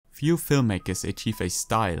Few filmmakers achieve a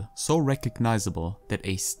style so recognizable that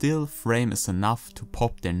a still frame is enough to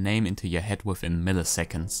pop their name into your head within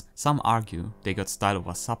milliseconds. Some argue they got style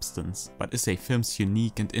over substance, but is a film's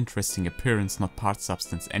unique and interesting appearance not part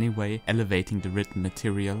substance anyway, elevating the written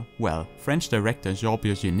material? Well, French director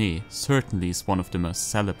Jean-Pierre Jeunet certainly is one of the most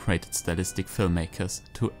celebrated stylistic filmmakers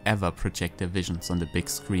to ever project their visions on the big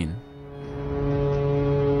screen.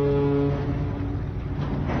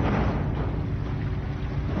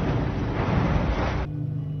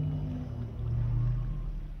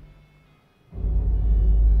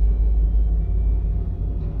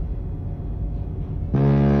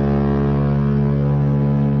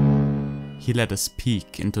 He let us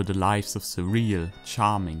peek into the lives of surreal,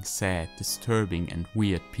 charming, sad, disturbing and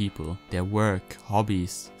weird people. Their work,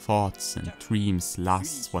 hobbies, thoughts and dreams,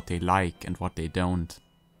 lusts, what they like and what they don't.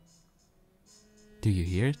 Do you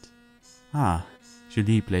hear it? Ah,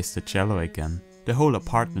 Julie plays the cello again. The whole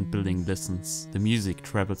apartment building listens, the music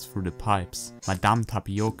travels through the pipes. Madame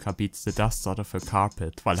Tapioca beats the dust out of her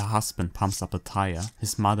carpet while her husband pumps up a tire.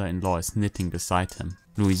 His mother-in-law is knitting beside him.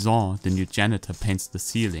 Louison, the new janitor, paints the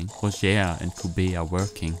ceiling. Roger and Coubet are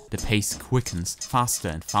working. The pace quickens faster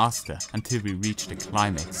and faster until we reach the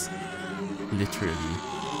climax. Literally.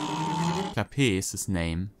 Clapet is his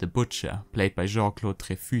name, the butcher, played by Jean-Claude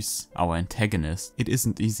Dreyfus, our antagonist. It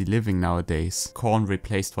isn't easy living nowadays. Corn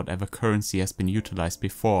replaced whatever currency has been utilized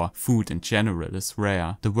before. Food in general is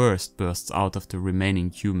rare. The worst bursts out of the remaining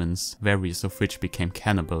humans, various of which became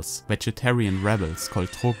cannibals. Vegetarian rebels called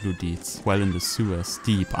troglodytes dwell in the sewers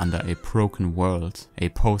deep under a broken world, a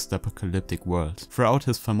post-apocalyptic world. Throughout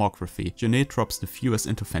his filmography, Jeunet drops the viewers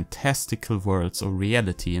into fantastical worlds or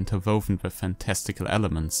reality interwoven with fantastical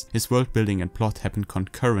elements. His world building and plot happen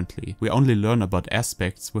concurrently. We only learn about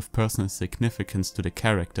aspects with personal significance to the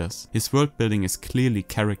characters. His world building is clearly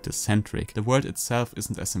character-centric. The world itself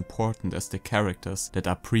isn't as important as the characters that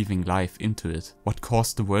are breathing life into it. What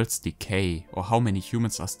caused the world's decay, or how many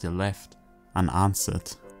humans are still left?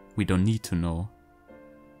 Unanswered. We don't need to know.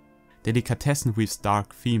 Delicatessen weaves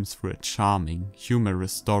dark themes through a charming,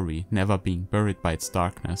 humorous story, never being buried by its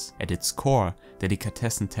darkness. At its core,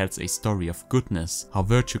 Delicatessen tells a story of goodness, how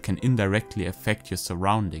virtue can indirectly affect your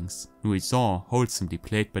surroundings. Louison, wholesomely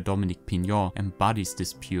played by Dominique Pignon, embodies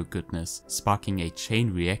this pure goodness, sparking a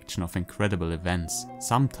chain reaction of incredible events.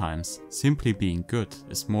 Sometimes, simply being good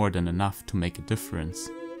is more than enough to make a difference.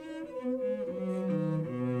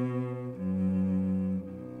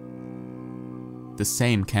 The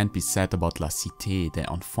same can't be said about La Cité des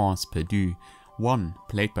Enfants Perdus. One,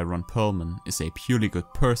 played by Ron Perlman, is a purely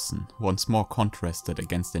good person, once more contrasted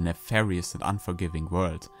against a nefarious and unforgiving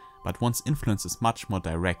world. But one's influence is much more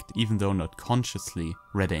direct, even though not consciously,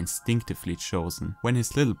 rather instinctively chosen. When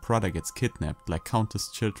his little brother gets kidnapped, like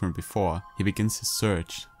countless children before, he begins his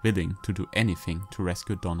search, willing to do anything to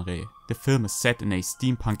rescue Donré. The film is set in a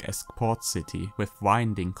steampunk-esque port city, with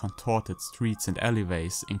winding, contorted streets and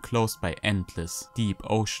alleyways enclosed by endless, deep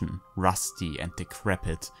ocean, rusty and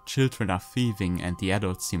decrepit. Children are thieving and the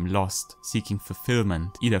adults seem lost, seeking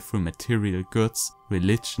fulfillment either through material goods,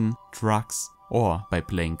 religion, drugs, or by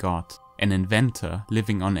playing God. An inventor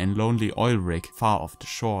living on a lonely oil rig far off the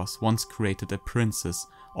shores once created a princess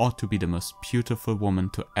ought to be the most beautiful woman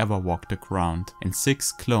to ever walk the ground, and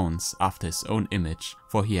 6 clones after his own image,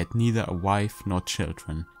 for he had neither a wife nor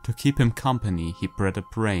children. To keep him company he bred a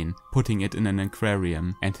brain, putting it in an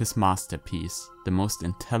aquarium, and his masterpiece, the most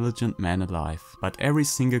intelligent man alive. But every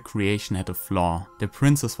single creation had a flaw. The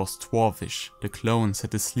princess was dwarfish, the clones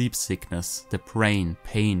had a sleep sickness, the brain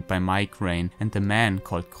pained by migraine, and the man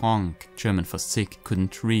called krank, German for sick,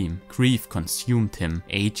 couldn't dream. Grief consumed him,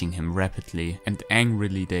 aging him rapidly, and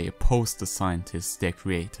angrily they opposed the scientist, their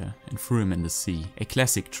creator, and threw him in the sea. A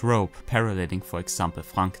classic trope paralleling for example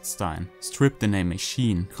Frankenstein. Stripped in a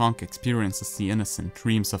machine, Krank experiences the innocent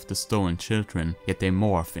dreams of the stolen children, yet they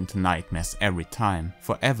morph into nightmares every time.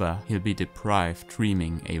 Forever he'll be deprived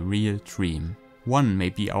dreaming a real dream. One may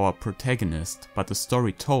be our protagonist, but the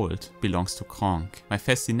story told belongs to Krank. My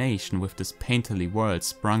fascination with this painterly world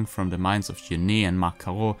sprung from the minds of Jeunet and Marc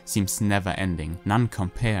Caro seems never ending. None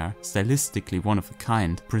compare. Stylistically one of a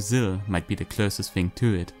kind, Brazil might be the closest thing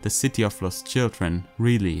to it. The City of Lost Children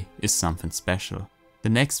really is something special. The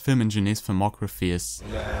next film in Jeunet's filmography is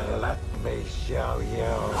Let me show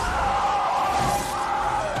you.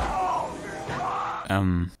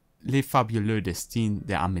 Les Fabuleux Destins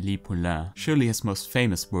d'Amélie Poulain. Surely his most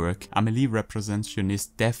famous work, Amelie represents Jeunet's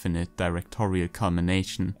definite directorial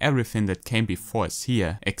culmination. Everything that came before is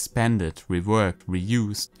here, expanded, reworked,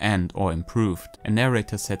 reused, and or improved. A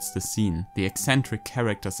narrator sets the scene. The eccentric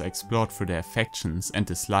characters are explored through their affections and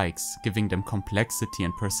dislikes, giving them complexity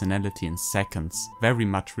and personality in seconds, very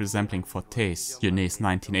much resembling Fortes, Jeunet's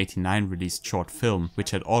 1989 released short film,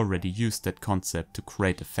 which had already used that concept to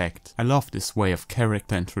great effect. I love this way of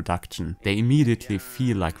character introduction. They immediately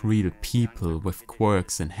feel like real people with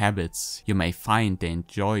quirks and habits. You may find they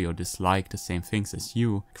enjoy or dislike the same things as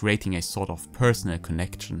you, creating a sort of personal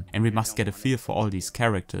connection. And we must get a feel for all these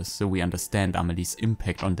characters so we understand Amelie's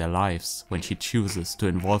impact on their lives when she chooses to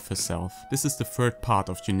involve herself. This is the third part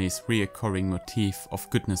of Jeunet's reoccurring motif of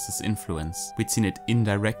goodness's influence. We'd seen it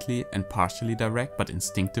indirectly and partially direct, but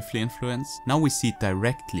instinctively influenced. Now we see it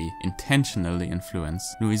directly, intentionally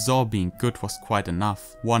influenced. Louison being good was quite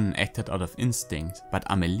enough. One acted out of instinct, but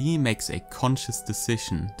Amelie makes a conscious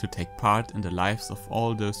decision to take part in the lives of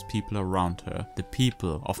all those people around her, the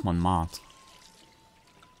people of Montmartre.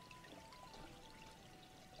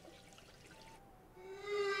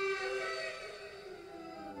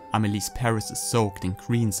 Amelie's Paris is soaked in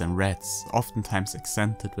greens and reds, oftentimes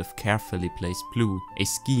accented with carefully placed blue, a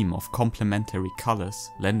scheme of complementary colors,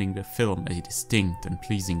 lending the film a distinct and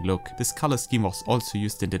pleasing look. This color scheme was also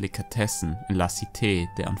used in Delicatessen, in La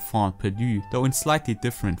Cité des Enfants Perdus, though in slightly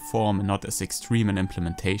different form and not as extreme in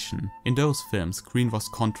implementation. In those films, green was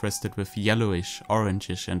contrasted with yellowish,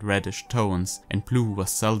 orangish and reddish tones, and blue was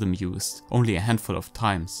seldom used, only a handful of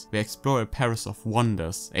times. We explore a Paris of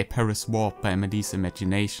wonders, a Paris warped by Amelie's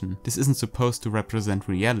imagination. This isn't supposed to represent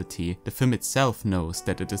reality. The film itself knows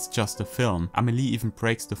that it is just a film. Amelie even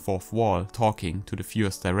breaks the fourth wall, talking to the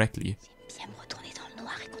viewers directly.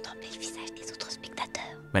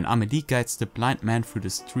 When Amelie guides the blind man through the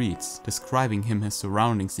streets, describing him his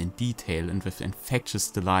surroundings in detail and with infectious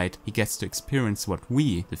delight, he gets to experience what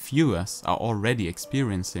we, the viewers, are already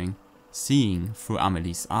experiencing, seeing through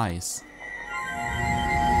Amelie's eyes.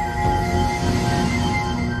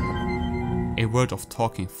 A world of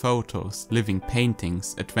talking photos, living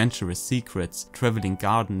paintings, adventurous secrets, traveling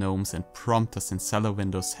garden gnomes and prompters in cellar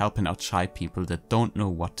windows helping out shy people that don't know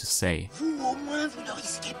what to say.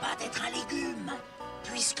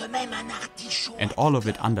 And all of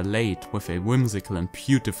it underlaid with a whimsical and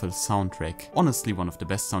beautiful soundtrack. Honestly one of the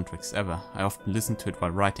best soundtracks ever. I often listen to it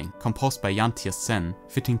while writing. Composed by Jean-Pierre Jeunet,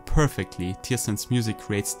 fitting perfectly, Tiersen's music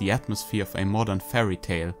creates the atmosphere of a modern fairy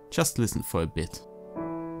tale. Just listen for a bit.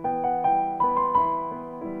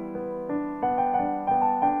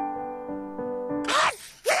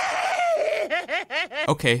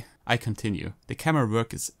 Okay, I continue. The camera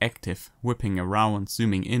work is active, whipping around,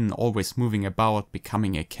 zooming in, always moving about,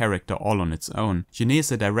 becoming a character all on its own. Jeunet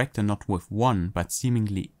is a director not with one, but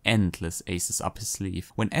seemingly endless aces up his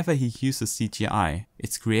sleeve. Whenever he uses CGI,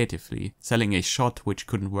 it's creatively, selling a shot which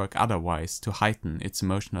couldn't work otherwise to heighten its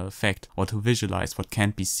emotional effect or to visualize what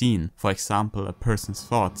can't be seen, for example a person's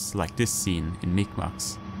thoughts like this scene in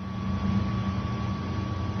Micmacs.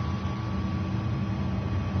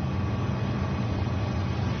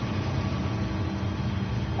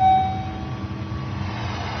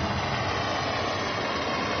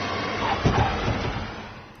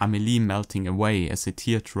 Amelie melting away as a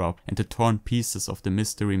teardrop and the torn pieces of the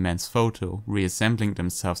mystery man's photo reassembling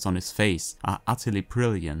themselves on his face are utterly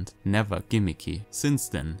brilliant, never gimmicky. Since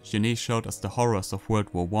then, Jeunet showed us the horrors of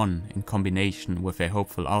World War I in combination with a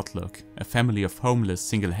hopeful outlook. A family of homeless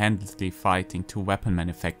single-handedly fighting two weapon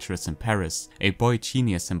manufacturers in Paris, a boy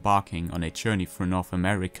genius embarking on a journey through North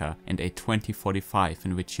America, and a 2045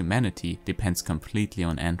 in which humanity depends completely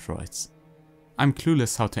on androids. I'm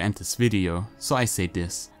clueless how to end this video, so I say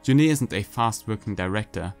this. Jeunet isn't a fast-working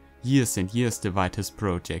director. Years and years divide his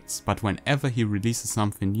projects, but whenever he releases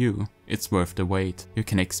something new, it's worth the wait. You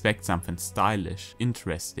can expect something stylish,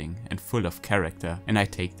 interesting, and full of character, and I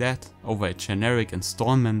take that over a generic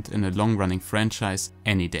installment in a long-running franchise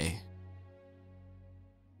any day.